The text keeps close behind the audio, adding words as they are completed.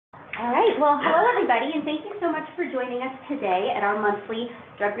All right, well, hello everybody, and thank you so much for joining us today at our monthly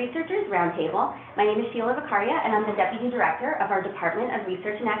Drug Researchers Roundtable. My name is Sheila Vicaria, and I'm the Deputy Director of our Department of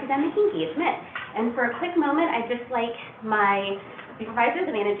Research and Academic Engagement. And for a quick moment, I'd just like my supervisor,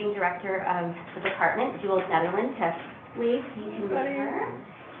 the Managing Director of the Department, Jules Netherland, to wave so you can meet her.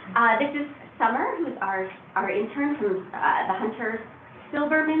 This is Summer, who's our intern from the Hunter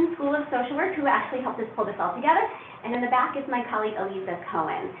Silberman School of Social Work, who actually helped us pull this all together. And in the back is my colleague, Eliza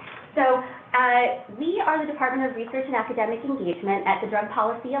Cohen. So we are the Department of Research and Academic Engagement at the Drug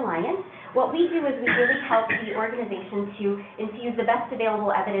Policy Alliance. What we do is we really help the organization to infuse the best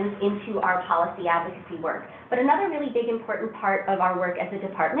available evidence into our policy advocacy work. But another really big important part of our work as a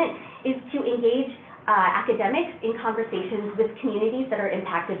department is to engage academics in conversations with communities that are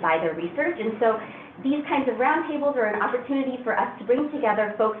impacted by their research. And so these kinds of roundtables are an opportunity for us to bring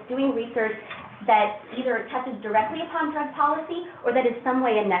together folks doing research that either touches directly upon drug policy or that is some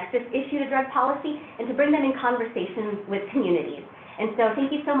way a nexus issue to drug policy, and to bring them in conversations with communities. And so thank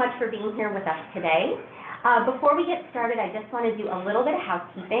you so much for being here with us today. Before we get started, I just want to do a little bit of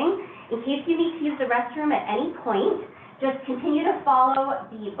housekeeping. In case you need to use the restroom at any point, just continue to follow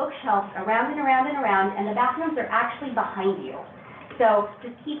the bookshelves around and around and around, and the bathrooms are actually behind you. So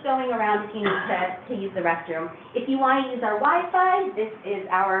just keep going around if you need to use the restroom. If you want to use our Wi-Fi, this is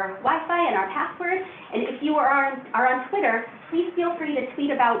our Wi-Fi and our password. And if you are on Twitter, please feel free to tweet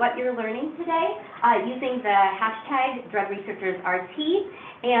about what you're learning today using the hashtag DrugResearchersRT.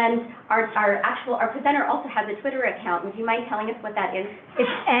 And our presenter also has a Twitter account. Would you mind telling us what that is?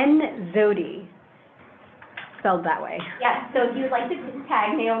 It's N Zewde, spelled that way. Yes, so if you would like to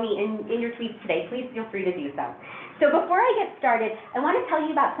tag Naomi in your tweets today, please feel free to do so. So before I get started, I want to tell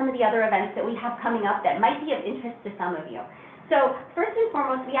you about some of the other events that we have coming up that might be of interest to some of you. So first and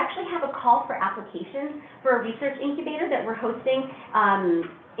foremost, we actually have a call for applications for a research incubator that we're hosting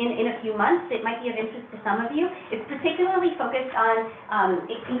in a few months. It might be of interest to some of you. It's particularly focused on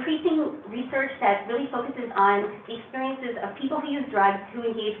increasing research that really focuses on the experiences of people who use drugs who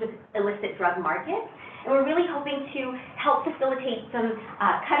engage with illicit drug markets. And we're really hoping to help facilitate some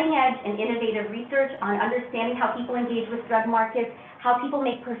cutting-edge and innovative research on understanding how people engage with drug markets, how people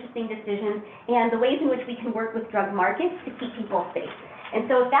make purchasing decisions, and the ways in which we can work with drug markets to keep people safe. And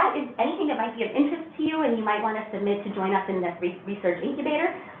so if that is anything that might be of interest to you and you might want to submit to join us in this research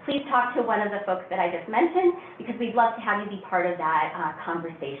incubator, please talk to one of the folks that I just mentioned, because we'd love to have you be part of that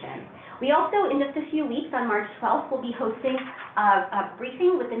conversation. We also, in just a few weeks, on March 12th, will be hosting a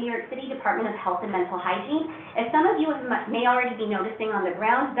briefing with the New York City Department of Health and Mental Hygiene. As some of you may already be noticing on the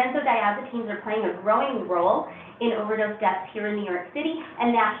ground, benzodiazepines are playing a growing role in overdose deaths here in New York City and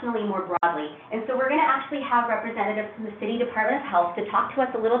nationally more broadly. And so we're going to actually have representatives from the City Department of Health to talk to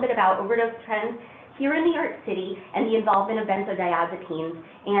us a little bit about overdose trends here in New York City and the involvement of benzodiazepines,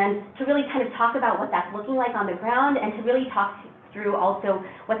 and to really kind of talk about what that's looking like on the ground, and to really talk through also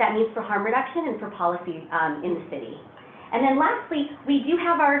what that means for harm reduction and for policy in the city. And then lastly, we do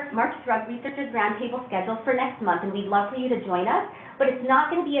have our March Drug Researchers Roundtable scheduled for next month, and we'd love for you to join us, but it's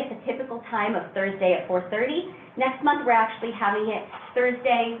not going to be at the typical time of Thursday at 4:30. Next month, we're actually having it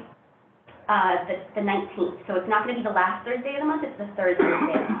Thursday, the 19th. So it's not going to be the last Thursday of the month, it's the third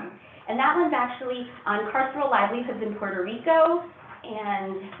Thursday of the month. And that one's actually on carceral livelihoods in Puerto Rico,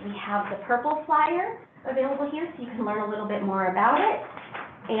 and we have the purple flyer available here so you can learn a little bit more about it.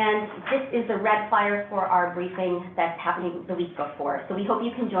 And this is the red flyer for our briefing that's happening the week before. So we hope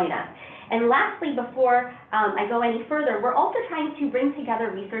you can join us. And lastly, before I go any further, we're also trying to bring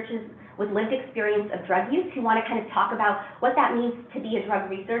together researchers with lived experience of drug use who want to kind of talk about what that means to be a drug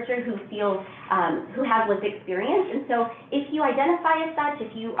researcher who feels, who has lived experience. And so if you identify as such,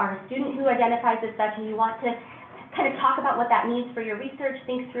 if you are a student who identifies as such and you want to kind of talk about what that means for your research,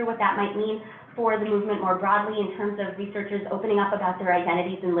 think through what that might mean for the movement more broadly in terms of researchers opening up about their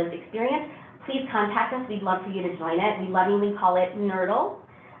identities and lived experience, please contact us. We'd love for you to join it. We lovingly call it NERDL,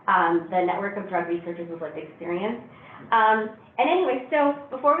 the Network of Drug Researchers with Lived Experience. And anyway, so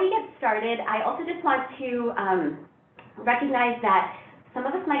before we get started, I also just want to recognize that some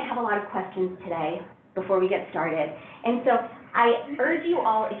of us might have a lot of questions today before we get started. And so I urge you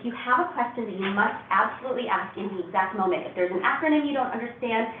all, if you have a question that you must absolutely ask in the exact moment, if there's an acronym you don't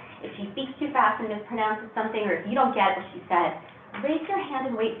understand, if she speaks too fast and mispronounces something, or if you don't get what she said, raise your hand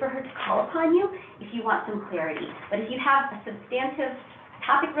and wait for her to call upon you if you want some clarity. But if you have a substantive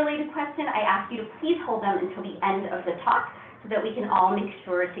topic-related question, I ask you to please hold them until the end of the talk so that we can all make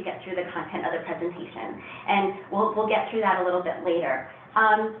sure to get through the content of the presentation. And we'll get through that a little bit later.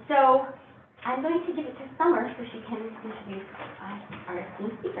 So I'm going to give it to Summer so she can introduce our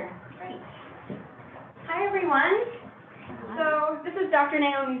esteemed speaker. Great. Hi, everyone. So this is Dr.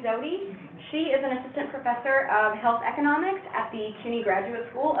 Naomi Zewde. She is an assistant professor of health economics at the CUNY Graduate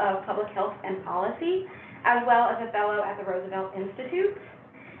School of Public Health and Policy, as well as a fellow at the Roosevelt Institute.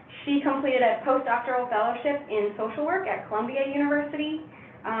 She completed a postdoctoral fellowship in social work at Columbia University,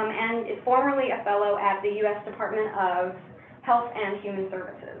 and is formerly a fellow at the U.S. Department of Health and Human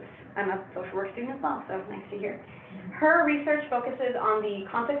Services. I'm a social work student as well, so nice to hear. Her research focuses on the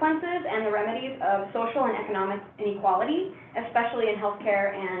consequences and the remedies of social and economic inequality, especially in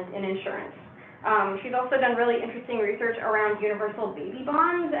healthcare and in insurance. She's also done really interesting research around universal baby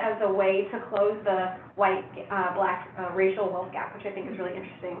bonds as a way to close the white-black racial wealth gap, which I think is really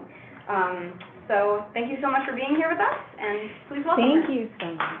interesting. So thank you so much for being here with us, and please welcome her. Thank you so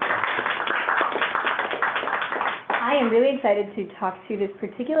much. I am really excited to talk to this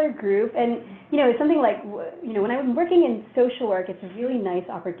particular group, and it's something like, when I'm working in social work, it's a really nice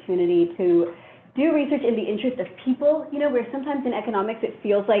opportunity to do research in the interest of people, where sometimes in economics it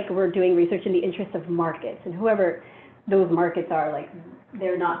feels like we're doing research in the interest of markets, and whoever those markets are, like,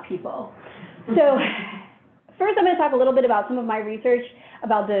 they're not people. So first I'm going to talk a little bit about some of my research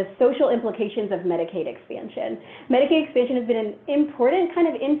about the social implications of Medicaid expansion. Medicaid expansion has been an important kind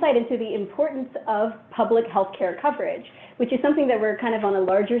of insight into the importance of public health care coverage, which is something that we're kind of on a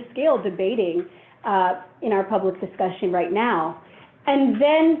larger scale debating in our public discussion right now. And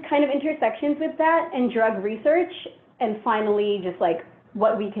then kind of intersections with that and drug research, and finally just like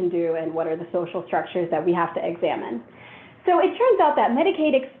what we can do and what are the social structures that we have to examine. So it turns out that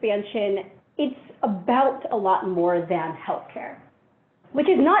Medicaid expansion, it's about a lot more than healthcare, which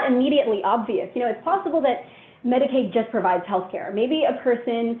is not immediately obvious. It's possible that Medicaid just provides healthcare. Maybe a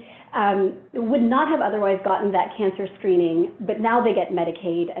person would not have otherwise gotten that cancer screening, but now they get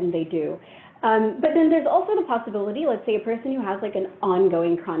Medicaid and they do. But then there's also the possibility, let's say a person who has like an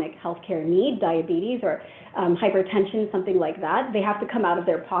ongoing chronic healthcare need, diabetes or hypertension, something like that, they have to come out of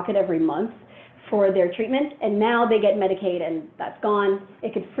their pocket every month for their treatment, and now they get Medicaid and that's gone.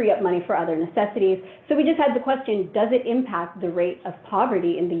 It could free up money for other necessities. So we just had the question, does it impact the rate of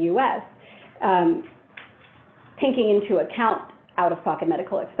poverty in the US? Taking into account out-of-pocket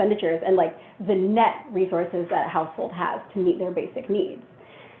medical expenditures and like the net resources that a household has to meet their basic needs.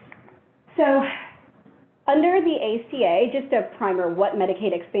 So under the ACA, just a primer what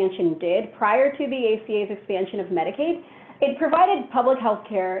Medicaid expansion did, prior to the ACA's expansion of Medicaid, it provided public health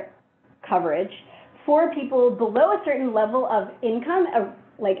care coverage for people below a certain level of income,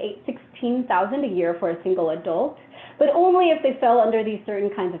 like $16,000 a year for a single adult, but only if they fell under these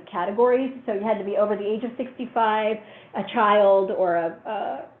certain kinds of categories. So you had to be over the age of 65, a child, or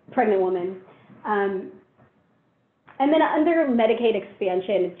a pregnant woman. And then under Medicaid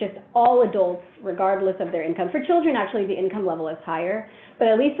expansion, it's just all adults, regardless of their income. For children, actually, the income level is higher, but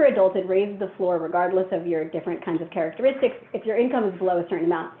at least for adults, it raises the floor regardless of your different kinds of characteristics. If your income is below a certain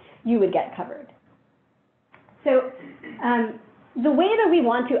amount, you would get covered. So the way that we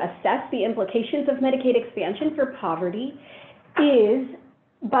want to assess the implications of Medicaid expansion for poverty is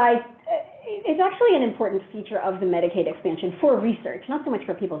it's actually an important feature of the Medicaid expansion for research, not so much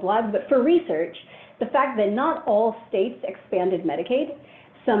for people's lives, but for research, the fact that not all states expanded Medicaid.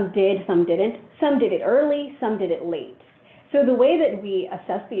 Some did, some didn't. Some did it early, some did it late. So the way that we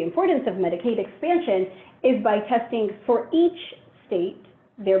assess the importance of Medicaid expansion is by testing for each state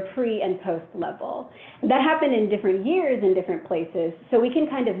their pre and post level. That happened in different years in different places, so we can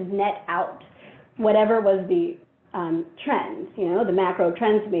kind of net out whatever was the trends, the macro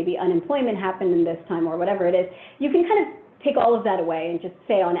trends, maybe unemployment happened in this time or whatever it is. You can kind of take all of that away and just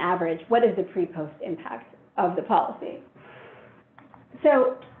say on average, what is the pre-post impact of the policy?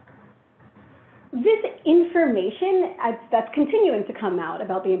 So this information that's continuing to come out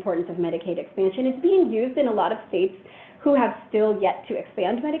about the importance of Medicaid expansion is being used in a lot of states who have still yet to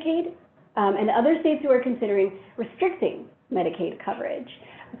expand Medicaid, and other states who are considering restricting Medicaid coverage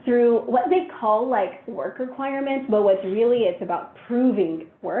through what they call like work requirements, but what's really it's about proving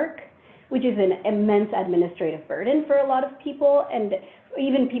work, which is an immense administrative burden for a lot of people, and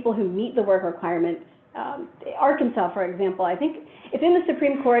even people who meet the work requirements. Arkansas, for example, I think it's in the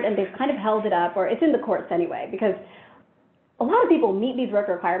Supreme Court and they've kind of held it up, or it's in the courts anyway, because a lot of people meet these work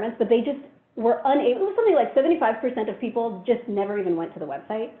requirements, but they just were unable, it was something like 75% of people just never even went to the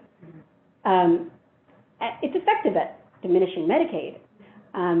website. It's effective at diminishing Medicaid,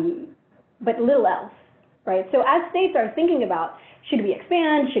 but little else, right? So as states are thinking about, should we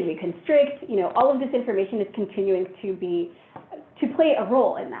expand, should we constrict, all of this information is continuing to play a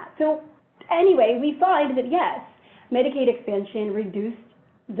role in that. So anyway, we find that yes, Medicaid expansion reduced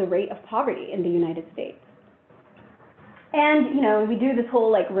the rate of poverty in the United States. And, we do this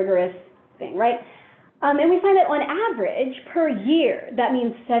whole like rigorous thing, right? And we find that on average, per year, that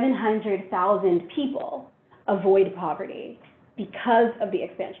means 700,000 people avoid poverty because of the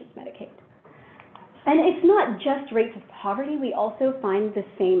expansion of Medicaid. And it's not just rates of poverty, we also find the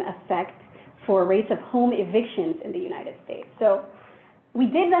same effect for rates of home evictions in the United States. So we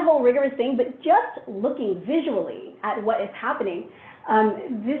did the whole rigorous thing, but just looking visually at what is happening,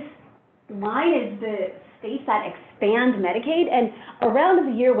 this line is the states that expand Medicaid, and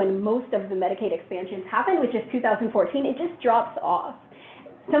around the year when most of the Medicaid expansions happened, which is 2014, it just drops off.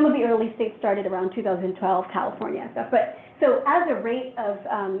 Some of the early states started around 2012, California and stuff, but so as a rate of,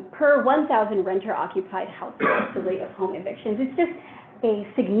 per 1,000 renter-occupied households, the rate of home evictions, it's just a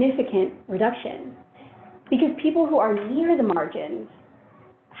significant reduction because people who are near the margins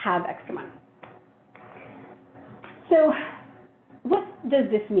have extra money. So what does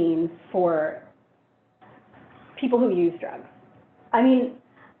this mean for people who use drugs? I mean,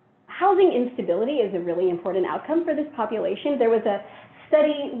 housing instability is a really important outcome for this population. There was a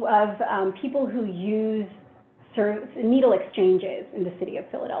study of people who use needle exchanges in the city of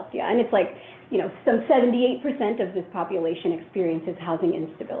Philadelphia, and it's like, you know, some 78% of this population experiences housing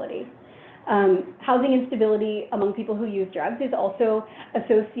instability. Housing instability among people who use drugs is also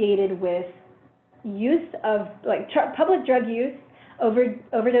associated with use of, like, public drug use,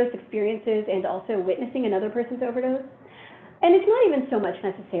 overdose experiences, and also witnessing another person's overdose. And it's not even so much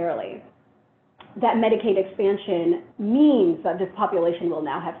necessarily that Medicaid expansion means that this population will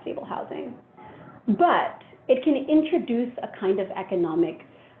now have stable housing, but it can introduce a kind of economic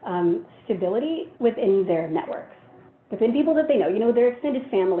stability within their networks, within people that they know, you know, their extended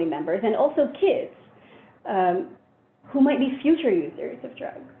family members, and also kids who might be future users of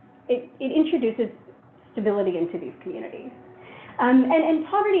drugs. It introduces stability into these communities. And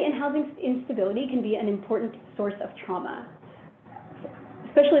poverty and housing instability can be an important source of trauma,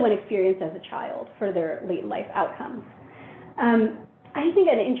 especially when experienced as a child for their late life outcomes. I think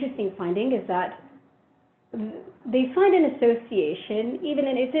an interesting finding is that they find an association, even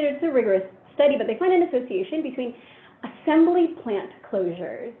in, it's a rigorous study, but they find an association between assembly plant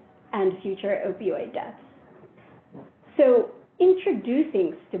closures and future opioid deaths. So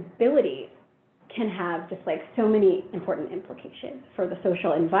introducing stability can have just like so many important implications for the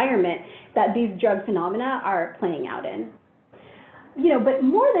social environment that these drug phenomena are playing out in. You know, but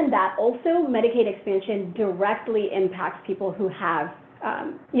more than that, also Medicaid expansion directly impacts people who have,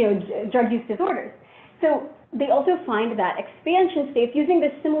 you know, drug use disorders. So they also find that expansion states, using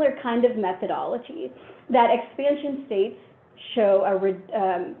this similar kind of methodology, that expansion states show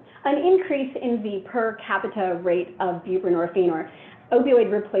an increase in the per capita rate of buprenorphine or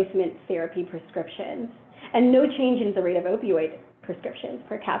opioid replacement therapy prescriptions, and no change in the rate of opioid prescriptions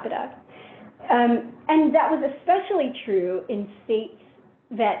per capita. And that was especially true in states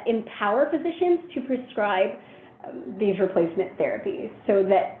that empower physicians to prescribe these replacement therapies, so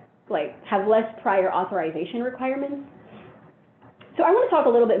that like have less prior authorization requirements. So I want to talk a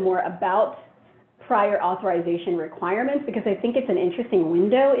little bit more about prior authorization requirements because I think it's an interesting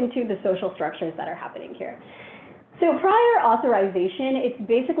window into the social structures that are happening here. So prior authorization, it's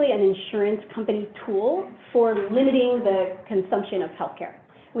basically an insurance company tool for limiting the consumption of healthcare.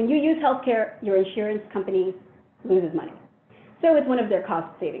 When you use healthcare, your insurance company loses money. So it's one of their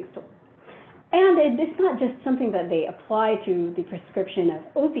cost savings tools. And it's not just something that they apply to the prescription of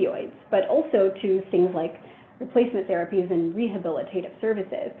opioids, but also to things like replacement therapies and rehabilitative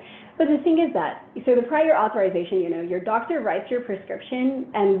services. But the thing is that, so the prior authorization, you know, your doctor writes your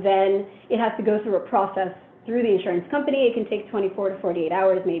prescription and then it has to go through a process through the insurance company. It can take 24 to 48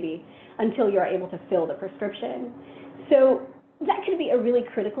 hours maybe until you're able to fill the prescription. So that could be a really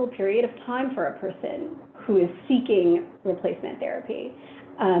critical period of time for a person who is seeking replacement therapy.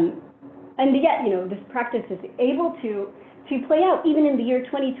 And yet, you know, this practice is able to play out even in the year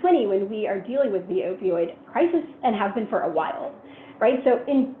 2020 when we are dealing with the opioid crisis and have been for a while, right? So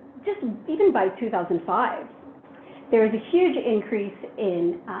in just even by 2005, there was a huge increase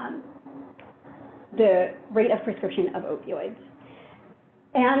in the rate of prescription of opioids.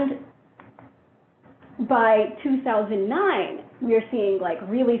 And by 2009, we're seeing like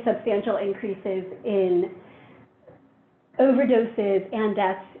really substantial increases in overdoses and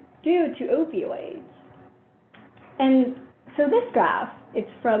deaths due to opioids. And so this graph, it's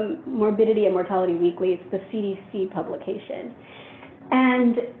from Morbidity and Mortality Weekly, it's the CDC publication.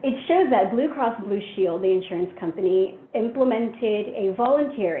 And it shows that Blue Cross Blue Shield, the insurance company, implemented a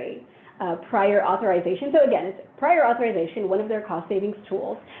voluntary prior authorization. So again, it's prior authorization, one of their cost savings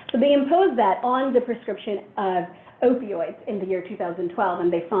tools. So they imposed that on the prescription of opioids in the year 2012,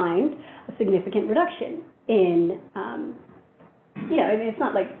 and they find a significant reduction in, you know, it's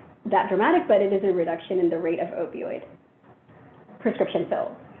not like that dramatic, but it is a reduction in the rate of opioid prescription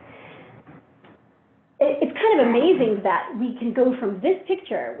fills. It's kind of amazing that we can go from this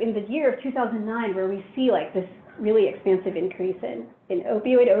picture in the year of 2009, where we see like this really expansive increase in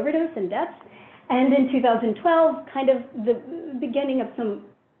opioid overdose and deaths, and in 2012, kind of the beginning of some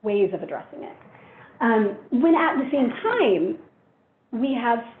ways of addressing it. When at the same time, we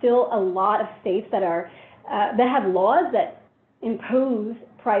have still a lot of states that have laws that impose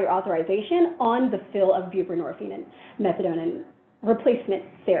prior authorization on the fill of buprenorphine and methadone and replacement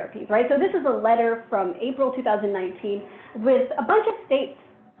therapies, right? So this is a letter from April 2019 with a bunch of states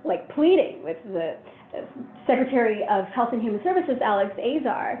like pleading with the Secretary of Health and Human Services, Alex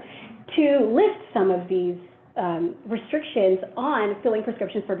Azar, to lift some of these restrictions on filling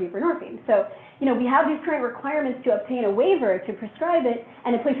prescriptions for buprenorphine. So, we have these current requirements to obtain a waiver to prescribe it,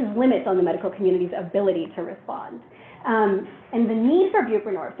 and it places limits on the medical community's ability to respond. And the need for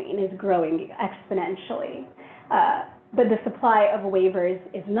buprenorphine is growing exponentially, but the supply of waivers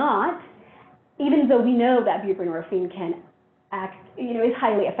is not, even though we know that buprenorphine can act, is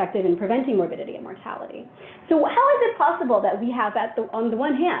highly effective in preventing morbidity and mortality. So how is it possible that we have, on the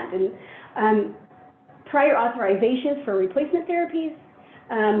one hand, prior authorizations for replacement therapies,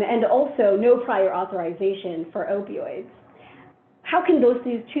 and also no prior authorization for opioids? How can those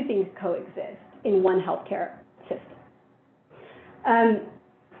two things coexist in one healthcare system?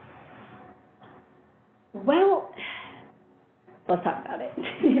 Well, let's talk about it.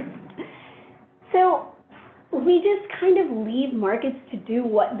 So we just kind of leave markets to do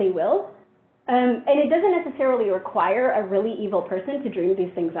what they will, and it doesn't necessarily require a really evil person to dream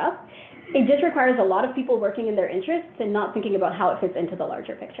these things up. It just requires a lot of people working in their interests and not thinking about how it fits into the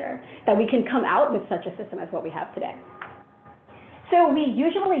larger picture, that we can come out with such a system as what we have today. So we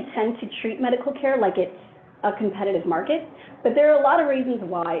usually tend to treat medical care like it's a competitive market, but there are a lot of reasons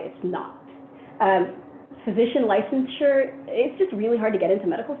why it's not. Physician licensure, it's just really hard to get into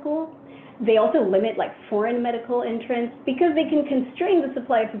medical school. They also limit foreign medical entrants because they can constrain the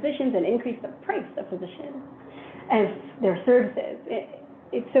supply of physicians and increase the price of physicians and their services.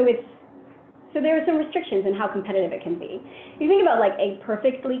 So there are some restrictions in how competitive it can be. If you think about a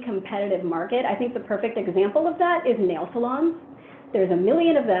perfectly competitive market, I think the perfect example of that is nail salons. There's 1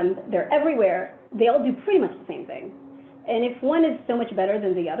 million of them, they're everywhere, they all do pretty much the same thing. And if one is so much better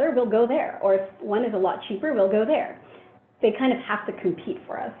than the other, we'll go there. Or if one is a lot cheaper, we'll go there. They kind of have to compete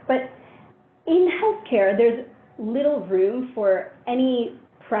for us. But in healthcare, there's little room for any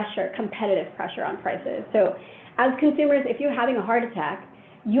pressure, competitive pressure on prices. So as consumers, if you're having a heart attack,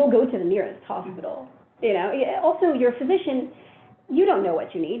 you'll go to the nearest hospital. Also, your physician, you don't know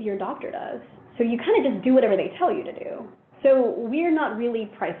what you need, your doctor does. So you kind of just do whatever they tell you to do. So we're not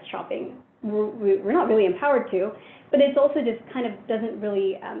really price shopping. We're not really empowered to, but it's also just kind of doesn't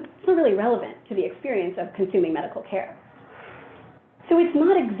really, it's not really relevant to the experience of consuming medical care. So it's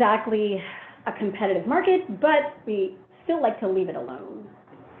not exactly a competitive market, but we still like to leave it alone.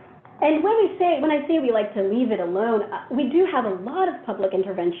 And when I say we like to leave it alone, we do have a lot of public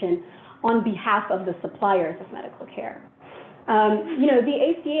intervention on behalf of the suppliers of medical care.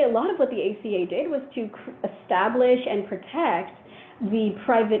 The ACA, a lot of what the ACA did was to establish and protect the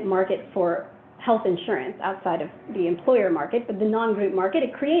private market for health insurance outside of the employer market, but the non-group market,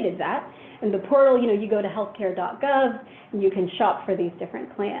 it created that. And the portal, you go to healthcare.gov and you can shop for these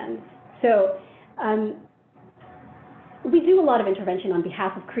different plans. So we do a lot of intervention on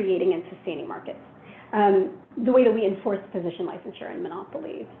behalf of creating and sustaining markets, the way that we enforce physician licensure and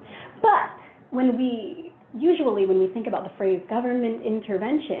monopolies. But when we think about the phrase government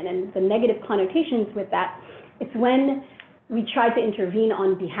intervention and the negative connotations with that, it's when we try to intervene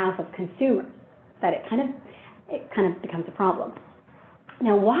on behalf of consumers that it kind of becomes a problem.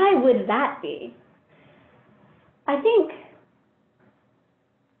 Now, why would that be? I think,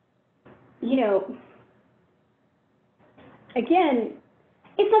 again,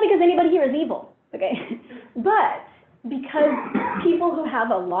 it's not because anybody here is evil, okay? But because people who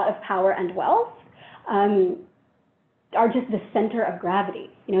have a lot of power and wealth are just the center of gravity.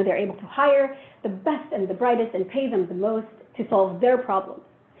 They're able to hire the best and the brightest and pay them the most to solve their problems.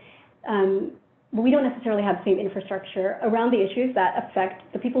 But we don't necessarily have the same infrastructure around the issues that affect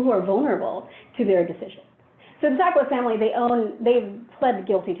the people who are vulnerable to their decisions. So the Sackler family, they've pled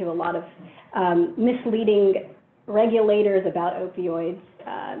guilty to a lot of misleading regulators about opioids.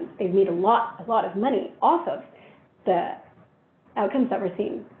 They've made a lot of money off of the outcomes that we're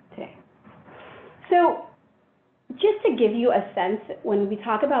seeing today. So just to give you a sense, when we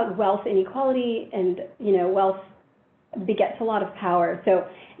talk about wealth inequality and, wealth begets a lot of power, so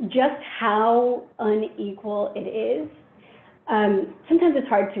just how unequal it is, sometimes it's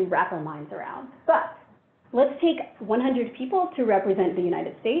hard to wrap our minds around. But let's take 100 people to represent the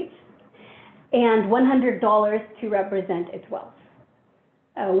United States and $100 to represent its wealth.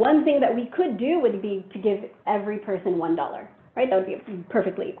 One thing that we could do would be to give every person $1, right? That would be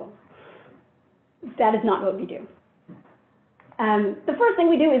perfectly equal. That is not what we do. The first thing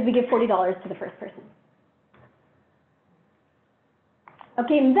we do is we give $40 to the first person.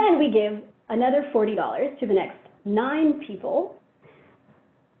 Okay, and then we give another $40 to the next 9 people.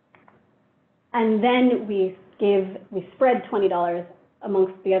 And then we spread $20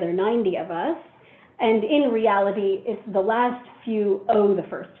 amongst the other 90 of us. And in reality, it's the last few owe the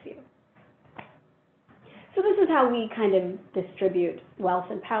first few. So this is how we kind of distribute wealth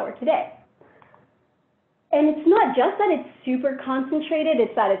and power today. And it's not just that it's super concentrated,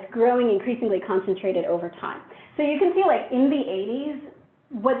 it's that it's growing increasingly concentrated over time. So you can see, like, in the 80s,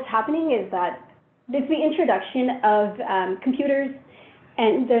 what's happening is that there's the introduction of computers,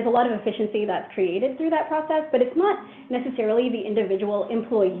 and there's a lot of efficiency that's created through that process, but it's not necessarily the individual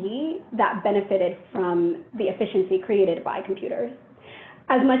employee that benefited from the efficiency created by computers,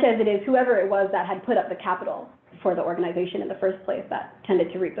 as much as it is whoever it was that had put up the capital for the organization in the first place that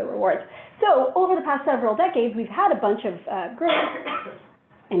tended to reap the rewards. So over the past several decades, we've had a bunch of growth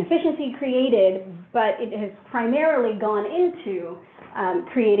and efficiency created, but it has primarily gone into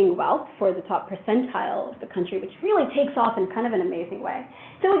creating wealth for the top percentile of the country, which really takes off in kind of an amazing way.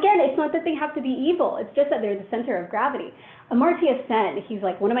 So again, it's not that they have to be evil, it's just that they're the center of gravity. Amartya Sen, he's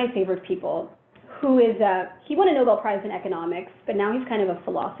like one of my favorite people, who is, he won a Nobel Prize in economics, but now he's kind of a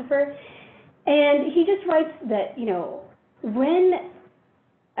philosopher. And he just writes that, you know, when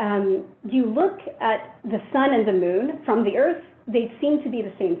you look at the sun and the moon from the earth, they seem to be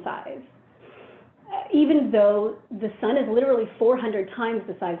the same size. Even though the sun is literally 400 times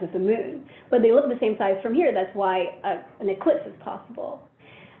the size of the moon, but they look the same size from here. That's why an eclipse is possible.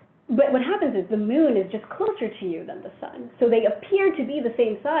 But what happens is the moon is just closer to you than the sun. So they appear to be the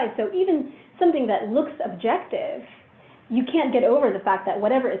same size. So even something that looks objective, you can't get over the fact that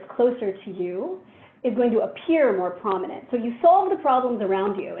whatever is closer to you is going to appear more prominent. So you solve the problems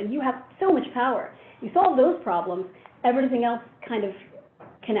around you, and you have so much power. You solve those problems, everything else kind of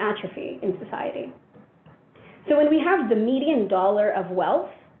can atrophy in society. So when we have the median dollar of wealth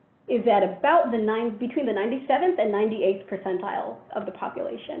is at about between the 97th and 98th percentile of the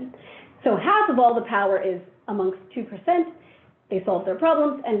population. So half of all the power is amongst 2%. They solve their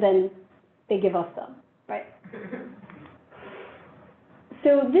problems, and then they give us some, right?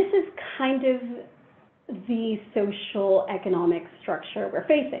 So this is kind of the social economic structure we're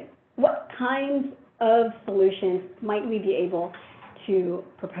facing. What kinds of solutions might we be able to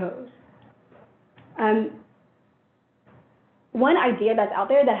propose? One idea that's out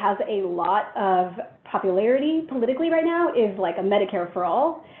there that has a lot of popularity politically right now is like a Medicare for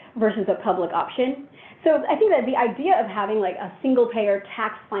all versus a public option. So I think that the idea of having like a single-payer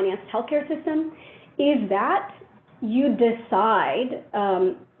tax-financed healthcare system is that you decide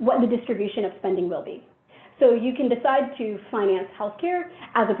what the distribution of spending will be. So you can decide to finance healthcare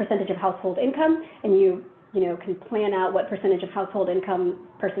as a percentage of household income, and you can plan out what percentage of household income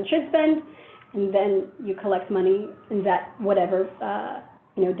person should spend, and then you collect money in that whatever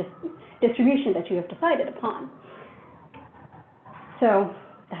distribution that you have decided upon. So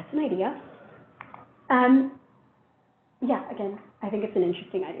that's an idea. Yeah, again, I think it's an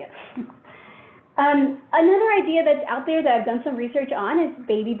interesting idea. Another idea that's out there that I've done some research on is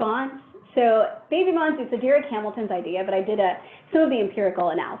baby bonds. So baby bonds, it's Derek Hamilton's idea, but I did some of the empirical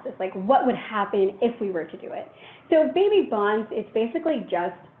analysis, like what would happen if we were to do it. So baby bonds, it's basically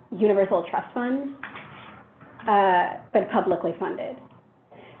just universal trust funds, but publicly funded.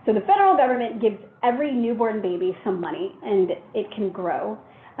 So the federal government gives every newborn baby some money, and it can grow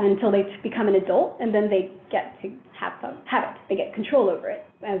until they become an adult, and then they get to have it. They get control over it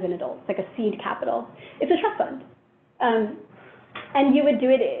as an adult. It's like a seed capital. It's a trust fund. And you would do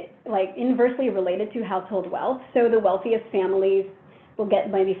it like inversely related to household wealth. So the wealthiest families will get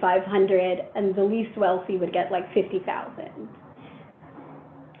maybe 500, and the least wealthy would get like 50,000.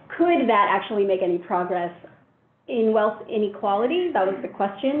 Could that actually make any progress in wealth inequality? That was the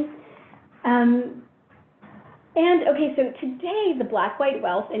question. And okay, so today the black-white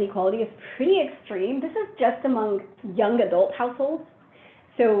wealth inequality is pretty extreme. This is just among young adult households.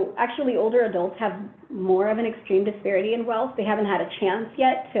 So actually older adults have more of an extreme disparity in wealth. They haven't had a chance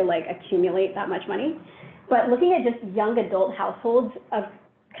yet to like accumulate that much money. But looking at just young adult households of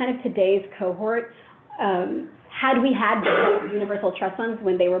kind of today's cohort, had we had universal trust funds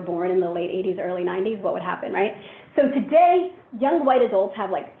when they were born in the late 80s, early 90s, what would happen, right? So today, young white adults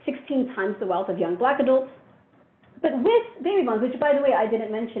have like 16 times the wealth of young black adults. But with baby bonds, which by the way I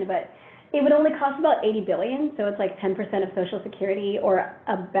didn't mention, but it would only cost about $80 billion, so it's like 10% of Social Security, or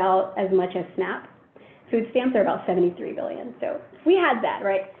about as much as SNAP. Food stamps are about $73 billion. So if we had that,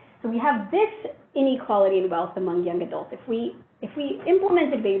 right? So we have this inequality in wealth among young adults. If we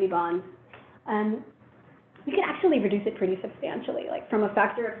implemented baby bonds, we could actually reduce it pretty substantially, like from a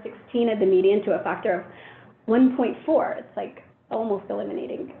factor of 16 at the median to a factor of 1.4. It's like almost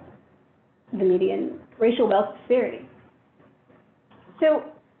eliminating the median racial wealth disparity. So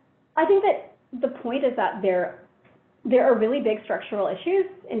I think that the point is that there are really big structural issues,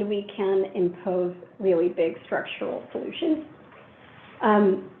 and we can impose really big structural solutions.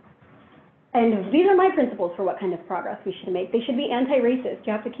 And these are my principles for what kind of progress we should make. They should be anti-racist.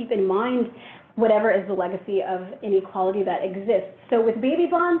 You have to keep in mind whatever is the legacy of inequality that exists. So with baby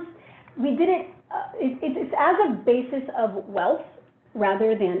bonds, we did it, it's as a basis of wealth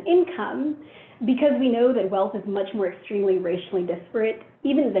rather than income, because we know that wealth is much more extremely racially disparate,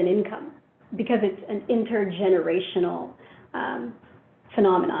 even than income, because it's an intergenerational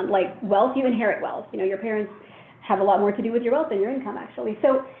phenomenon. Like wealth, you inherit wealth. You know, your parents have a lot more to do with your wealth than your income, actually.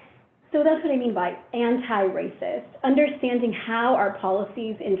 So that's what I mean by anti-racist, understanding how our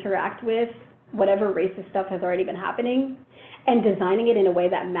policies interact with whatever racist stuff has already been happening, and designing it in a way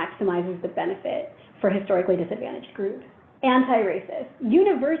that maximizes the benefit for historically disadvantaged groups. Anti-racist,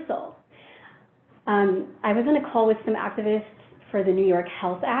 universal. I was on a call with some activists for the New York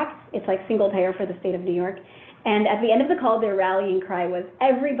Health Act. It's like single payer for the state of New York. And at the end of the call, their rallying cry was,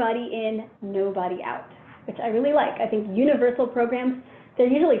 everybody in, nobody out, which I really like. I think universal programs, they're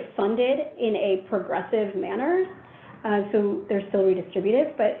usually funded in a progressive manner, so they're still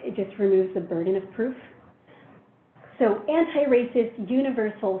redistributive, but it just removes the burden of proof. So anti-racist,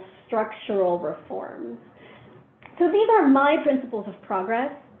 universal, structural reforms. So these are my principles of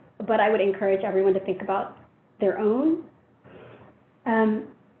progress, but I would encourage everyone to think about their own.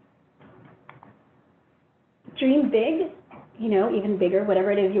 Dream big, you know, even bigger,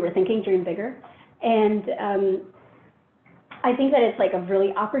 whatever it is you were thinking, dream bigger. And I think that it's like a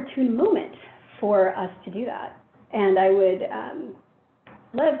really opportune moment for us to do that. And I would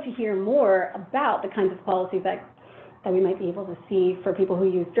love to hear more about the kinds of policies that we might be able to see for people who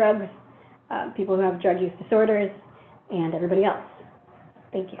use drugs, people who have drug use disorders, and everybody else.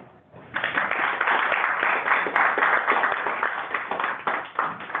 Thank you.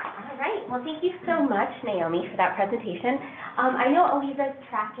 All right. Well, thank you so much, Naomi, for that presentation. I know Aliza's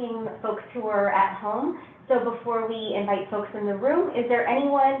tracking folks who are at home. So before we invite folks in the room, is there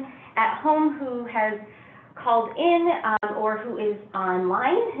anyone at home who has called in or who is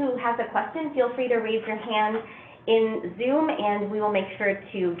online who has a question? Feel free to raise your hand in Zoom, and we will make sure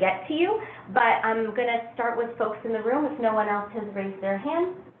to get to you. But I'm going to start with folks in the room if no one else has raised their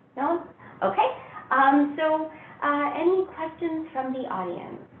hand. No? Okay. Any questions from the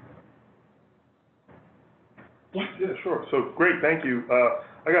audience? Yeah. Yeah, sure. So great, thank you.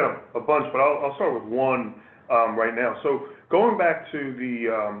 I got a bunch, but I'll start with one right now. So going back to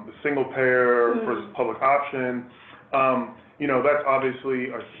the single payer versus public option, you know, that's obviously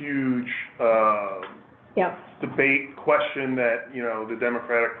a huge debate question that, you know, the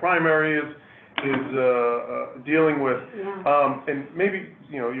Democratic primary is dealing with. Yeah. And maybe,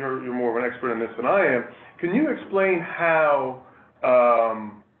 you know, you're more of an expert in this than I am. Can you explain how,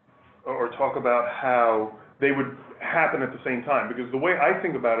 or talk about how they would happen at the same time? Because the way I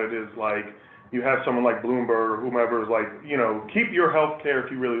think about it is like, you have someone like Bloomberg or whomever is like, you know, keep your health care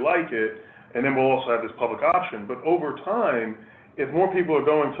if you really like it, and then we'll also have this public option. But over time, if more people are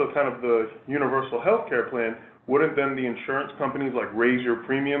going to kind of the universal health care plan, wouldn't then the insurance companies like raise your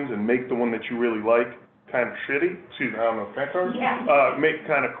premiums and make the one that you really like kind of shitty? Excuse me, I don't know if that's hard. Yeah. Make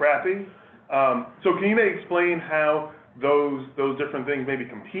kind of crappy. So can you maybe explain how those different things maybe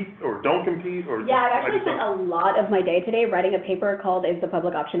compete or don't compete? Or yeah, I've actually spent a lot of my day today writing a paper called Is the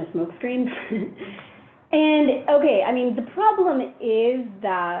Public Option a Smokescreen? And okay, I mean, the problem is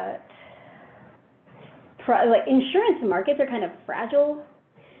that like insurance markets are kind of fragile.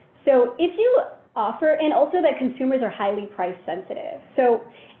 So if you offer, and also that consumers are highly price sensitive. So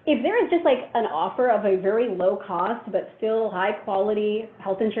if there is just like an offer of a very low cost but still high quality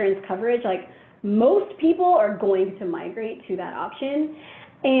health insurance coverage, like most people are going to migrate to that option.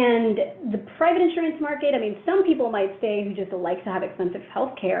 And the private insurance market, I mean, some people might say who just like to have expensive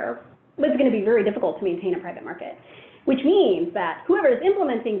health care, but it's going to be very difficult to maintain a private market, which means that whoever is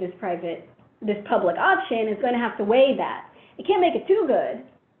implementing this public option is going to have to weigh that. It can't make it too good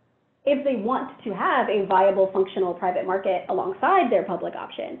if they want to have a viable, functional private market alongside their public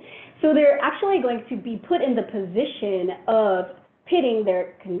option. So they're actually going to be put in the position of pitting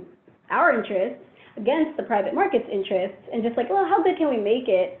our interests against the private market's interests and just like, well, how good can we make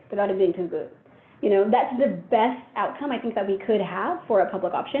it without it being too good? You know, that's the best outcome I think that we could have for a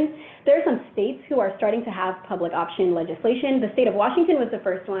public option. There are some states who are starting to have public option legislation. The state of Washington was the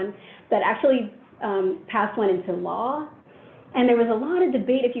first one that actually passed one into law. And there was a lot of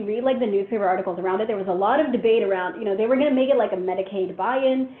debate, if you read like the newspaper articles around it, there was a lot of debate around, you know, they were going to make it like a Medicaid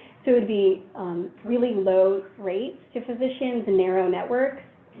buy-in, so it would be really low rates to physicians and narrow networks.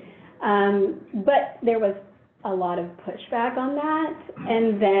 But there was a lot of pushback on that.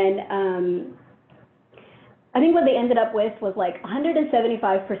 And then I think what they ended up with was like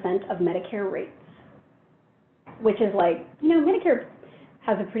 175% of Medicare rates, which is like, you know, Medicare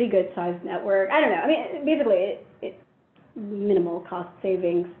has a pretty good sized network. I don't know. I mean, basically, it's minimal cost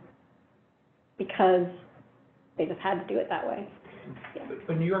savings because they just had to do it that way. Yeah.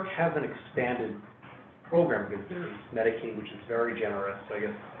 But New York has an expanded program because there's Medicaid, which is very generous, so I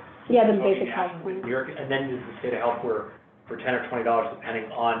guess. Yeah, the basic health New plan. York, and then there's the state of health where for $10 or $20,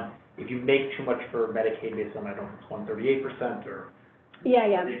 depending on if you make too much for Medicaid based on, I don't know, it's 138% or. Yeah.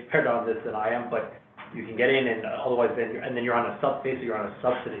 It's better on this than I am, but you can get in and otherwise then you're on a basically you're on a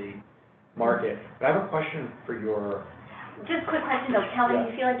subsidy market. But I have a question for your. Just a quick question though, Kelly, Yeah.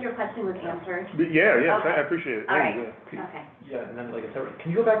 do you feel like your question was answered? Yeah, yes, Okay. I appreciate it. All right, Yeah. okay. Yeah, and then like I said,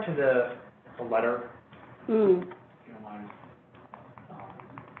 can you go back to the letter? Mm. If you don't mind.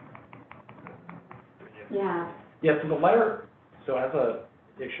 Yeah. Yeah, so the letter, so as a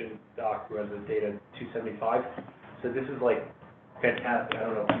addiction doc who has a data 275, so this is like fantastic. I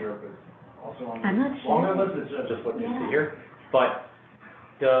don't know if Europe is also on I'm not the sure. longer list, it's just what you Yeah. see here. But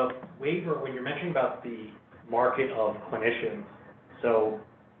the waiver, when you're mentioning about the market of clinicians, so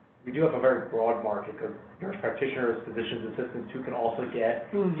we do have a very broad market because nurse practitioners, physicians, assistants who can also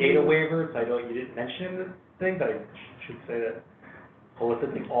get data waivers. I know you didn't mention in the thing, but I should say that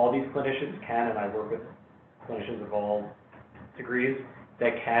holistically all these clinicians can, and I work with clinicians of all degrees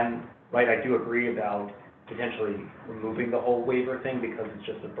that can, right, I do agree about potentially removing the whole waiver thing because it's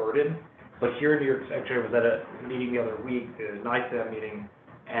just a burden. But here in New York, actually I was at a meeting the other week, the NICEA meeting,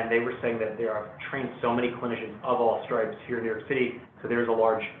 and they were saying that they are trained so many clinicians of all stripes here in New York City, so there's a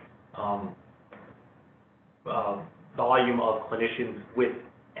large volume of clinicians with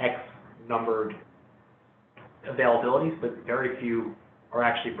X numbered availabilities, but very few are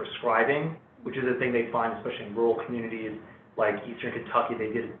actually prescribing, which is a thing they find, especially in rural communities like Eastern Kentucky.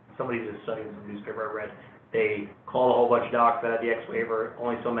 Somebody did a study in the newspaper I read. They called a whole bunch of docs that had the X waiver,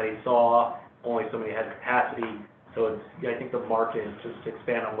 only so many saw, only so many had capacity. So it's, I think the market, just to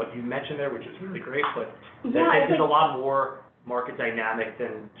expand on what you mentioned there, which is really great, but there's a lot more market dynamic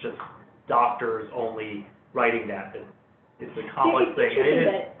than just doctors only writing that. It's a complex thing. It's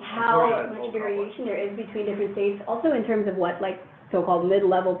interesting that how unfortunately, much variation there is between different states, also in terms of what like so-called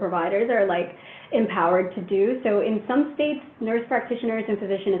mid-level providers are like empowered to do. So in some states, nurse practitioners and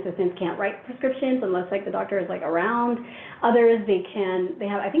physician assistants can't write prescriptions unless like the doctor is like around. Others, they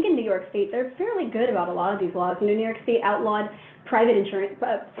have, I think in New York State, they're fairly good about a lot of these laws. You know, New York State outlawed private insurance,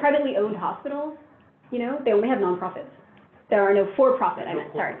 privately owned hospitals, you know, they only have nonprofits. There are no for-profit,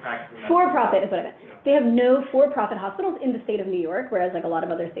 for-profit is what I meant. They have no for-profit hospitals in the state of New York, whereas like a lot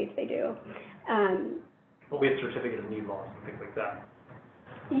of other states they do. But we have certificate of need laws and things like that.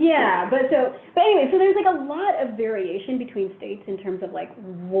 Yeah, but anyway, so there's like a lot of variation between states in terms of like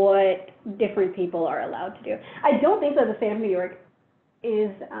what different people are allowed to do. I don't think that the state of New York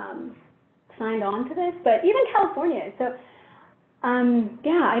is signed on to this, but even California is. So,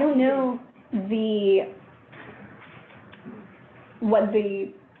 yeah, I don't know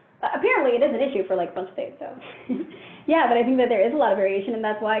apparently it is an issue for like a bunch of states, so. Yeah, but I think that there is a lot of variation, and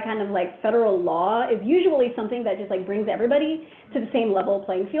that's why kind of like federal law is usually something that just like brings everybody to the same level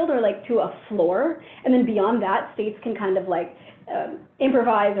playing field or like to a floor, and then beyond that, states can kind of like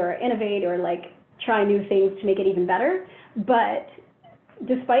improvise or innovate or like try new things to make it even better. But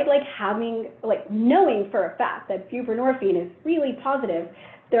despite like knowing for a fact that buprenorphine is really positive,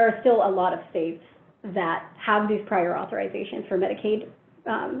 there are still a lot of states that have these prior authorizations for Medicaid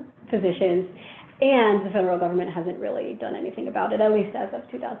physicians, and the federal government hasn't really done anything about it, at least as of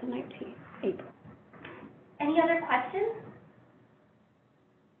 2019, April. Any other questions?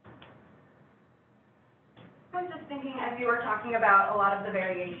 I was just thinking, as you were talking about a lot of the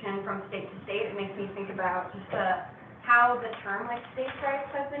variation from state to state, it makes me think about just how the term like states' rights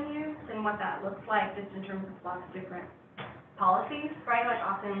has been used and what that looks like just in terms of lots of different policies, right? Like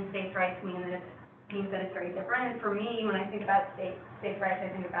often states' rights means that it's very different. And for me, when I think about states' rights, I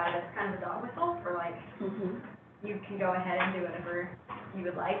think about it as kind of a dog whistle for like, you can go ahead and do whatever you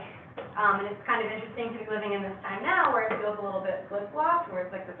would like. And it's kind of interesting to be living in this time now where it feels a little bit flip-flopped, where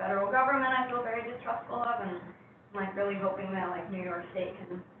it's like the federal government I feel very distrustful of, and I'm like really hoping that like New York State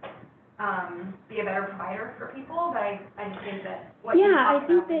can be a better provider for people, but I just think that what you Yeah, I talked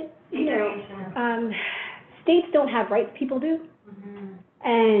think about, that, state you know, variation is. states don't have rights, people do.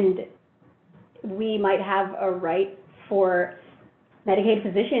 And we might have a right for Medicaid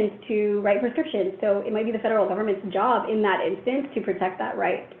physicians to write prescriptions. So it might be the federal government's job in that instance to protect that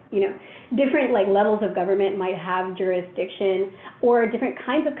right. You know, different like levels of government might have jurisdiction or different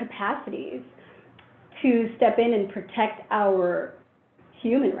kinds of capacities to step in and protect our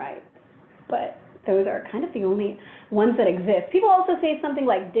human rights. But those are kind of the only ones that exist. People also say something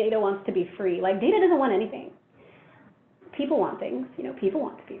like data wants to be free. Like data doesn't want anything. People want things, you know, people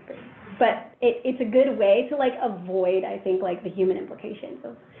want to be free. But it's a good way to like avoid, I think, like the human implications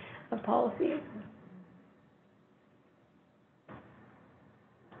of policy.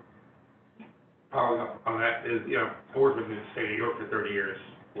 Following up on that is, you know, I worked with the state of New York for 30 years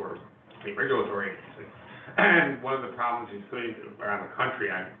for state regulatory agency. And one of the problems you see around the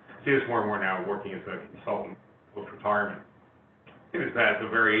country, I see this more and more now working as a consultant post-retirement, is that the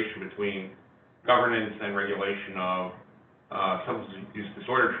variation between governance and regulation of substance use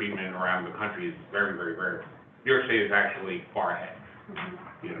disorder treatment around the country is very, very variable. New York State is actually far ahead.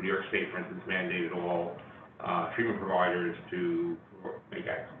 You know, New York State, for instance, mandated all treatment providers to make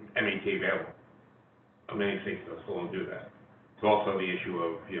MAT available. Many states still don't do that. It's also the issue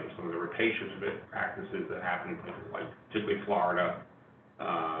of, you know, some of the rapacious practices that happen in places like, particularly Florida.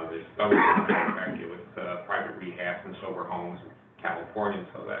 There's other things with private rehabs and sober homes in California and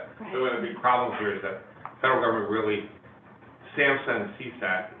so that. Right. So one of the big problems here is that the federal government really, SAMHSA and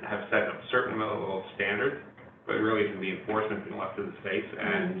CSAC have set up certain level of standards, but it really isn't the enforcement being left to the states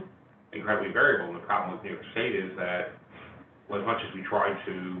and incredibly variable. And the problem with New York State is that, well, as much as we try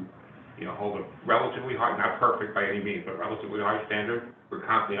to, you know, hold a relatively high, not perfect by any means, but relatively high standard, we're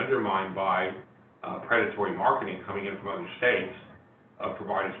constantly undermined by predatory marketing coming in from other states of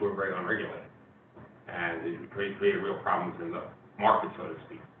providers who are very unregulated. And it created real problems in the market, so to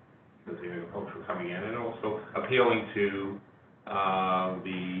speak, because the folks were coming in and also appealing to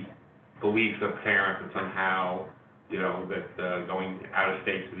the beliefs of parents that somehow, you know, that going out of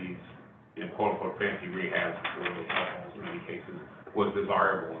state to these, you know, quote-unquote fancy rehabs for alcohols in many cases was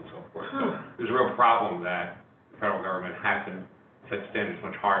desirable and so forth. So there's a real problem that the federal government hasn't set standards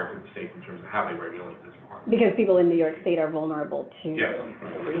much higher for the states in terms of how they regulate this market. Because people in New York State are vulnerable to Yes.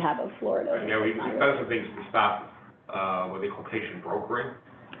 the rehab of Florida. Yeah, we've done some things to stop what they call patient brokering.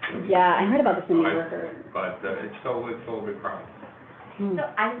 Yeah, I heard about this in New Yorker. But it's still a big problem. So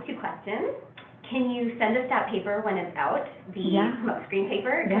I have two questions. Can you send us that paper when it's out, the smoke screen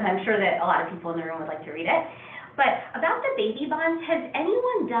paper? Because I'm sure that a lot of people in the room would like to read it. But about the baby bonds, has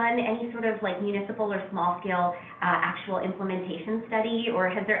anyone done any sort of like municipal or small scale actual implementation study, or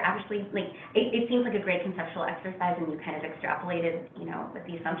has there actually, like, it seems like a great conceptual exercise and you kind of extrapolated, you know, with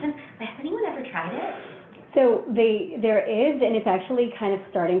the assumptions, but has anyone ever tried it? So there is, and it's actually kind of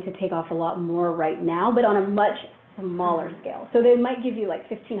starting to take off a lot more right now, but on a much smaller scale. So they might give you like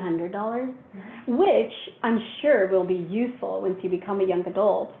 $1,500, which I'm sure will be useful once you become a young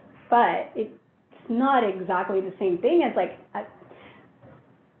adult, but it's not exactly the same thing as like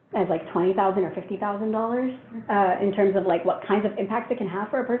 $20,000 or $50,000 in terms of like what kinds of impacts it can have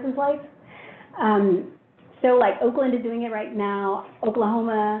for a person's life. So like Oakland is doing it right now,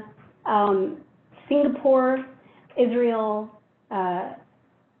 Oklahoma, Singapore, Israel,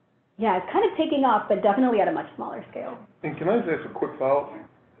 yeah, it's kind of taking off, but definitely at a much smaller scale. And can I just ask a quick follow-up?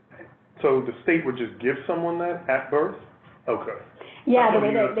 So the state would just give someone that at birth? Okay. Yeah, the That's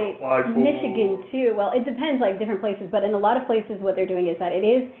way what that you have to apply for. Michigan too, well, it depends, like different places, but in a lot of places what they're doing is that it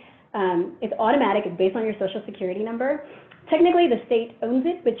is, it's automatic, it's based on your social security number. Technically, the state owns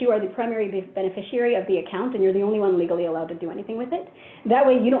it, but you are the primary beneficiary of the account, and you're the only one legally allowed to do anything with it. That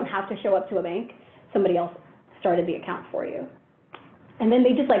way, you don't have to show up to a bank. Somebody else started the account for you. And then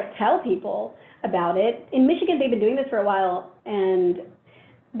they just like tell people about it. In Michigan, they've been doing this for a while, and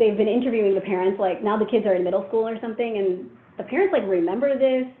they've been interviewing the parents, like now the kids are in middle school or something, and the parents like remember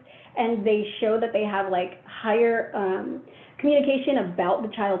this, and they show that they have like higher communication about the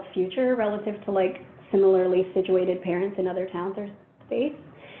child's future relative to like similarly situated parents in other towns or states.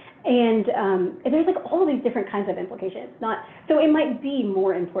 And there's like all these different kinds of implications. So it might be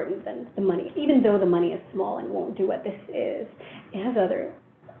more important than the money, even though the money is small and won't do what this is. It has other,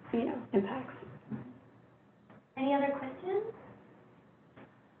 you know, impacts. Any other questions?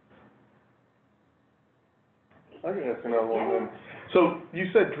 I can ask another one then. So you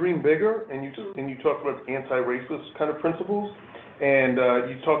said dream bigger, and you talked about anti-racist kind of principles. And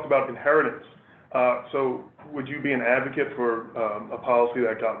you talked about inheritance. So would you be an advocate for a policy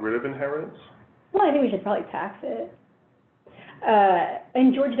that got rid of inheritance? Well, I think we should probably tax it.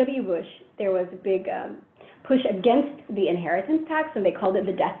 In George W. Bush, there was a big push against the inheritance tax, and they called it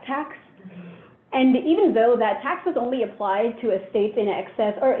the death tax. And even though that tax was only applied to estates in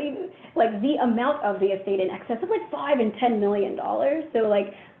excess, or even, like the amount of the estate in excess of like $5 and $10 million. So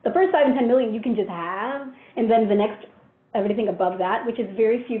like the first $5 and $10 million you can just have, and then the next, everything above that, which is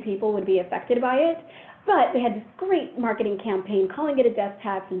very few people would be affected by it. But they had this great marketing campaign calling it a death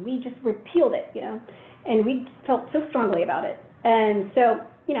tax, and we just repealed it, you know, and we felt so strongly about it. And so,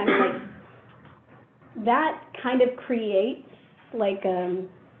 you know, I mean, like, that kind of creates like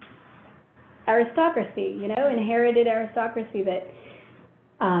aristocracy, you know, inherited aristocracy that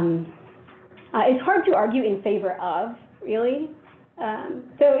it's hard to argue in favor of, really.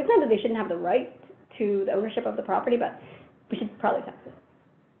 So it's not that they shouldn't have the right to the ownership of the property, but we should probably tax it.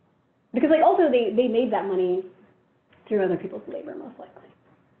 Because, like, also they made that money through other people's labor, most likely.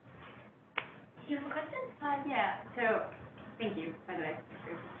 Do you have a question? Yeah, so, thank you, by the way.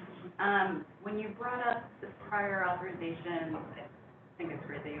 When you brought up the prior authorization, I think it's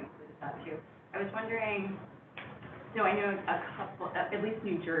great that you included that too. I was wondering, so I know a couple, at least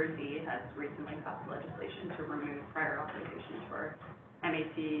New Jersey has recently passed legislation to remove prior authorizations for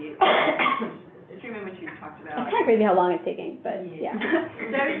MAT treatment, which you talked about. It's kind of crazy how long it's taking, but yeah.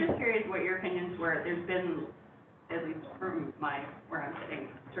 So I was just curious what your opinions were. There's been, at least from where I'm sitting,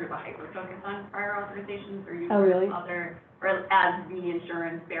 sort of a hyper-focus on prior authorizations, or really? other, or as the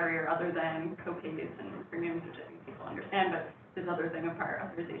insurance barrier other than co-pays and premiums, which I think people understand, but this other thing of prior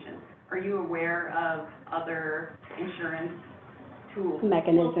authorization. Are you aware of other insurance tools?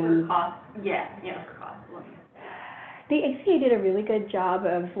 Mechanisms. For cost? Yeah, for cost. The ACA did a really good job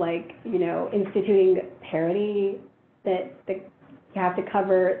of, like, you know, instituting parity, that you have to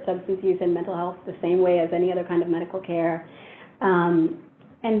cover substance use and mental health the same way as any other kind of medical care.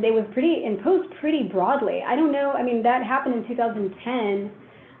 And it was imposed pretty broadly. I don't know, I mean, that happened in 2010.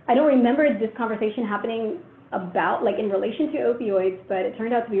 I don't remember this conversation happening about, like, in relation to opioids, but it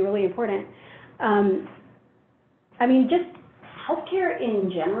turned out to be really important. I mean, just healthcare in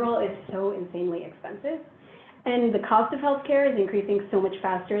general is so insanely expensive. And the cost of healthcare is increasing so much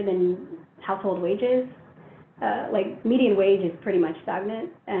faster than household wages. Like, median wage is pretty much stagnant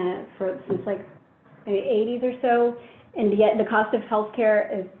since like the 80s or so, and yet the cost of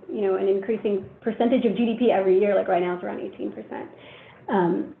healthcare is, you know, an increasing percentage of GDP every year. Like right now it's around 18%.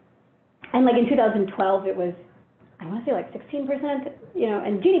 And like in 2012 it was, I want to say like 16%, you know,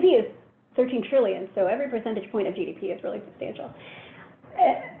 and GDP is 13 trillion, so every percentage point of GDP is really substantial.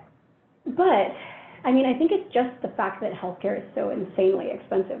 But I mean, I think it's just the fact that healthcare is so insanely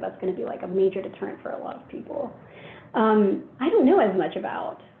expensive that's going to be like a major deterrent for a lot of people. I don't know as much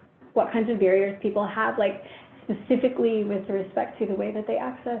about what kinds of barriers people have, like specifically with respect to the way that they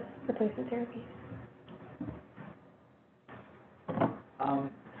access replacement therapies.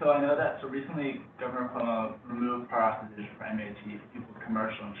 So I know that recently Governor Cuomo removed prior authorization for MAT for people with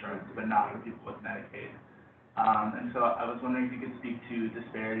commercial insurance, but not for people with Medicaid. And so I was wondering if you could speak to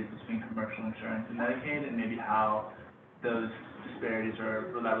disparities between commercial insurance and Medicaid, and maybe how those disparities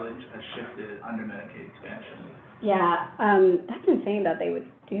or that relationship has shifted under Medicaid expansion. Yeah, that's insane that they would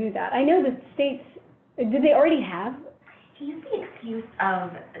do that. I know the states, did they already have? To use the excuse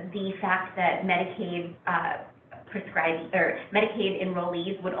of the fact that Medicaid Medicaid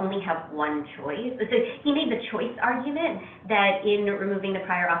enrollees would only have one choice. So he made the choice argument that in removing the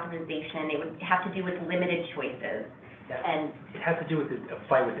prior authorization, it would have to do with limited choices. And it has to do with a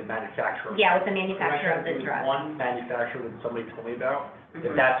fight with the manufacturer. yeah, with the manufacturer of the drug. One manufacturer that somebody told me about,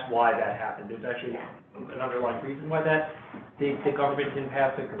 that that's why that happened. There's actually an underlying reason why that the government didn't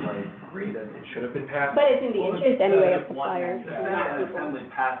pass it, because I agree that it should have been passed. But it's in the interest anyway of suppliers. The Assembly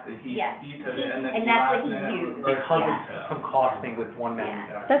passed it, he vetoed it, and then that's what he last minute used. Because of some cost thing with one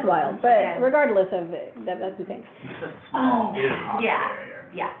manufacturer. That's wild, but regardless of it, that's the thing. It's a small cost barrier,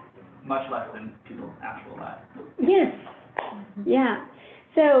 Yeah. much less than people's actual lives. Yes, yeah.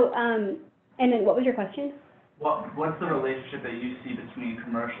 So, and then what was your question? What's the relationship that you see between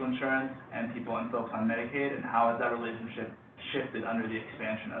commercial insurance and people and folks on Medicaid, and how has that relationship shifted under the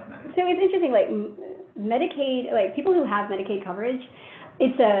expansion of Medicaid? So it's interesting, like Medicaid, like people who have Medicaid coverage,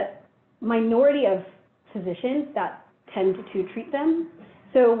 it's a minority of physicians that tend to treat them.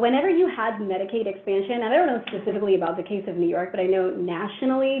 So whenever you had Medicaid expansion, and I don't know specifically about the case of New York, but I know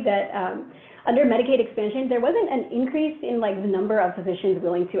nationally that under Medicaid expansion, there wasn't an increase in like the number of physicians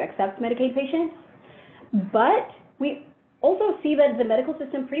willing to accept Medicaid patients, but also see that the medical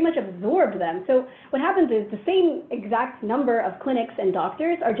system pretty much absorbed them. So what happens is the same exact number of clinics and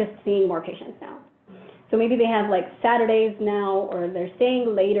doctors are just seeing more patients now. So maybe they have like Saturdays now, or they're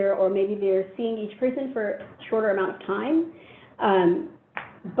staying later, or maybe they're seeing each person for a shorter amount of time.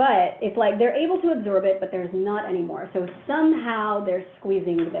 But it's like they're able to absorb it, but there's not anymore. So somehow they're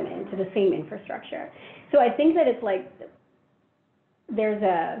squeezing them into the same infrastructure. So I think that it's like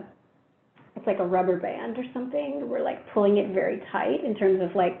it's like a rubber band or something. We're like pulling it very tight in terms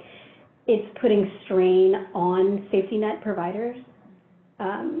of like it's putting strain on safety net providers,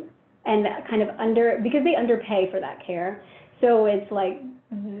 and kind of because they underpay for that care. So it's like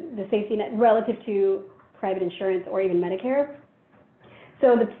the safety net relative to private insurance or even Medicare.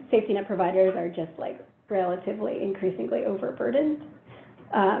 So the safety net providers are just like relatively increasingly overburdened,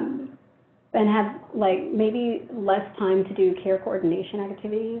 and have like maybe less time to do care coordination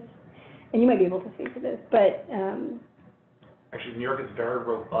activities. And you might be able to speak to this, but Actually, New York is very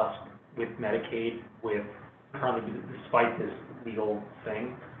robust with Medicaid, currently, despite this legal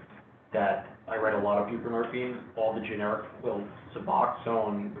thing, that I read a lot of buprenorphine, all the generic,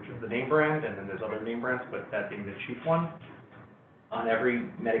 Suboxone, which is the name brand, and then there's other name brands, but that being the cheap one. On every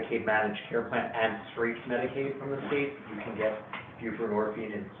Medicaid managed care plan and straight Medicaid from the state, you can get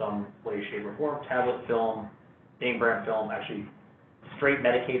buprenorphine in some way, shape, or form, tablet film, name brand film. Actually, straight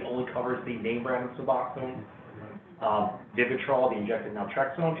Medicaid only covers the name brand of Suboxone. Vivitrol, the injected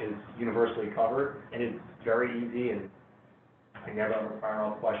naltrexone, is universally covered, and it's very easy, and I never have a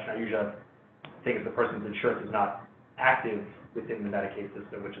final question. I usually think if the person's insurance is not active within the Medicaid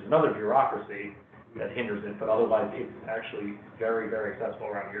system, which is another bureaucracy that hinders it, but otherwise it's actually very, very accessible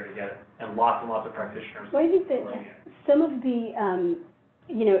around here to get it, and lots of practitioners. Well, I think that some of the,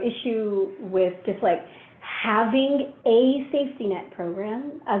 issue with just like having a safety net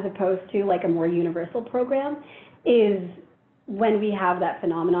program as opposed to like a more universal program is when we have that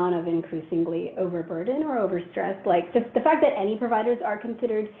phenomenon of increasingly overburden or overstressed, like just the fact that any providers are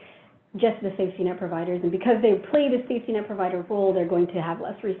considered just the safety net providers, and because they play the safety net provider role, they're going to have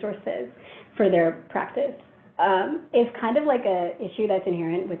less resources for their practice. Is kind of like a issue that's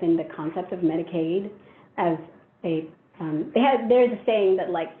inherent within the concept of Medicaid, as there's a saying that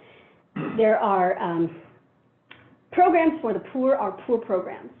like there are programs for the poor are poor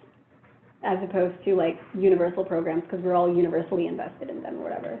programs, as opposed to like universal programs, because we're all universally invested in them or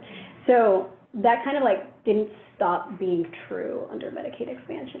whatever. So that kind of like didn't stop being true under Medicaid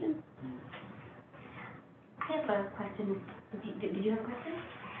expansion. I have a question. Did you have a question?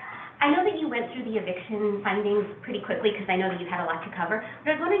 I know that you went through the eviction findings pretty quickly because I know that you had a lot to cover,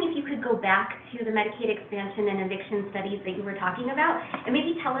 but I was wondering if you could go back to the Medicaid expansion and eviction studies that you were talking about and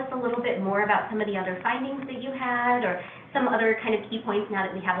maybe tell us a little bit more about some of the other findings that you had, or some other kind of key points now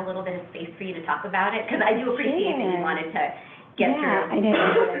that we have a little bit of space for you to talk about it, because I do appreciate that you wanted to get through. Yeah, I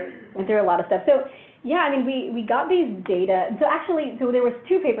did. Went through a lot of stuff. So yeah, I mean, we got these data. So there was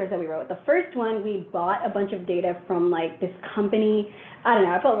two papers that we wrote. The first one, we bought a bunch of data from like this company. I don't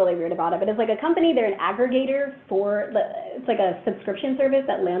know, I felt really weird about it, but it's like a company, they're an aggregator it's like a subscription service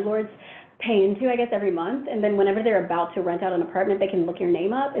that landlords pay into, I guess, every month. And then whenever they're about to rent out an apartment, they can look your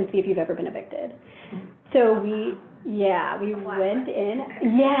name up and see if you've ever been evicted. So we went in.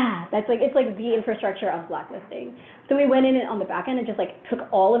 Yeah, it's like the infrastructure of blacklisting. So we went in on the back end and just like took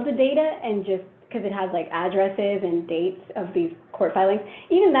all of the data and just, because it has like addresses and dates of these court filings.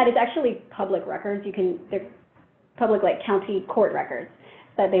 Even that is actually public records. They're public like county court records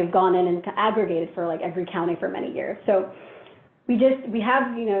that they've gone in and aggregated for like every county for many years. So we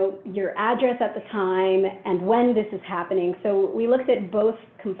have, your address at the time and when this is happening. So we looked at both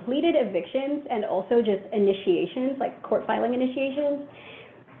completed evictions and also just initiations, like court filing initiations.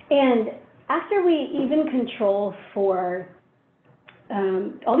 And after we even control for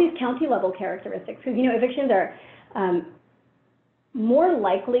all these county level characteristics, because evictions are more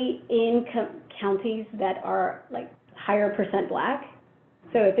likely in counties that are like higher percent Black.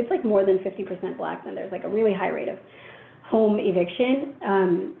 So if it's like more than 50% Black, then there's like a really high rate of home eviction.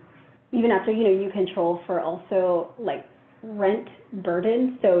 Even after you control for also like rent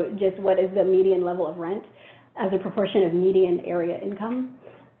burden. So just what is the median level of rent as a proportion of median area income.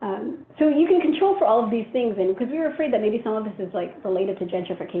 So you can control for all of these things, and because we were afraid that maybe some of this is like related to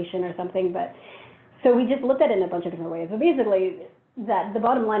gentrification or something, but so we just looked at it in a bunch of different ways. But basically, the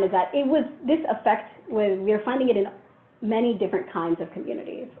bottom line is that this effect we are finding it in many different kinds of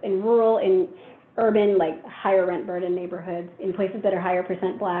communities, in rural, in urban, like higher rent burden neighborhoods, in places that are higher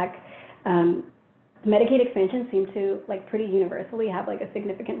percent Black. Medicaid expansion seemed to like pretty universally have like a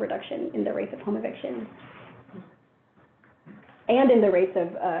significant reduction in the rates of home evictions and in the rates of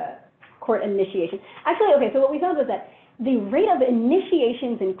court initiation. Actually, okay, so what we found was that the rate of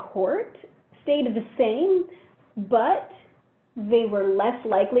initiations in court stayed the same, but they were less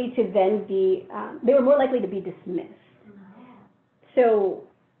likely to then be, they were more likely to be dismissed. So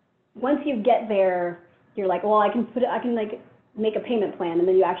once you get there, you're like, well, I can like make a payment plan, and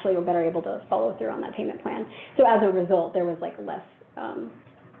then you actually were better able to follow through on that payment plan. So as a result, there was like less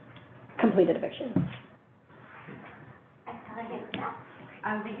completed evictions.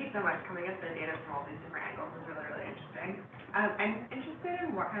 Thank you so much. Coming at the data from all these different angles is really, really interesting. I'm interested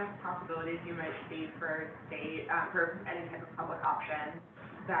in what kind of possibilities you might see for state, for any type of public option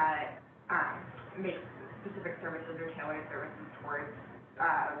that makes specific services or tailored services towards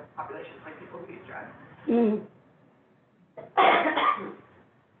populations like people who use drugs. Mm.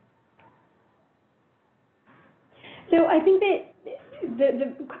 So I think that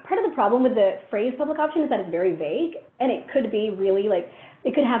the part of the problem with the phrase public option is that it's very vague, and it could be really like,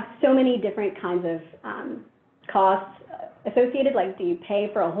 it could have so many different kinds of costs associated. Like, do you pay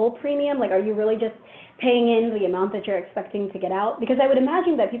for a whole premium? Like, are you really just paying in the amount that you're expecting to get out? Because I would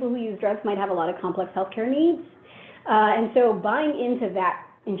imagine that people who use drugs might have a lot of complex healthcare needs. And so buying into that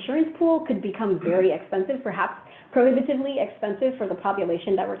insurance pool could become very expensive, perhaps prohibitively expensive for the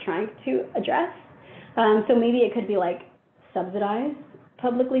population that we're trying to address. So maybe it could be like subsidized,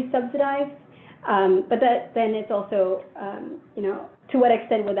 publicly subsidized. But then it's also, you know, to what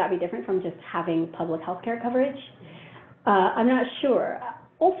extent would that be different from just having public health care coverage? I'm not sure.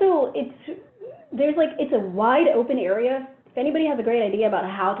 Also, it's a wide open area. If anybody has a great idea about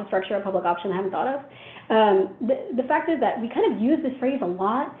how to structure a public option I haven't thought of, the fact is that we kind of use this phrase a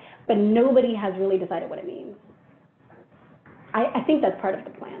lot, but nobody has really decided what it means. I think that's part of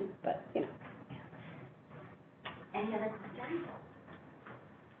the plan, but, you know. Any other questions?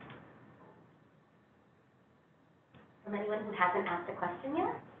 From anyone who hasn't asked a question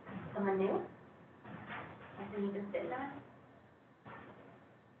yet? Someone new? Anything you've been sitting on?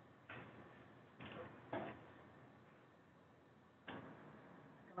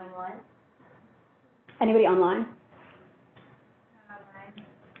 Going once? Anybody online?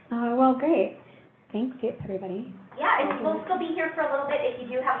 Well, great. Thanks, everybody. Yeah, and we'll still be here for a little bit. If you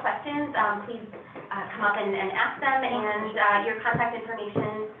do have questions, please come up and ask them. And your contact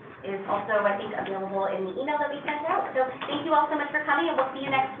information is also, I think, available in the email that we sent out. So thank you all so much for coming, and we'll see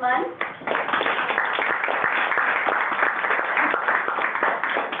you next month.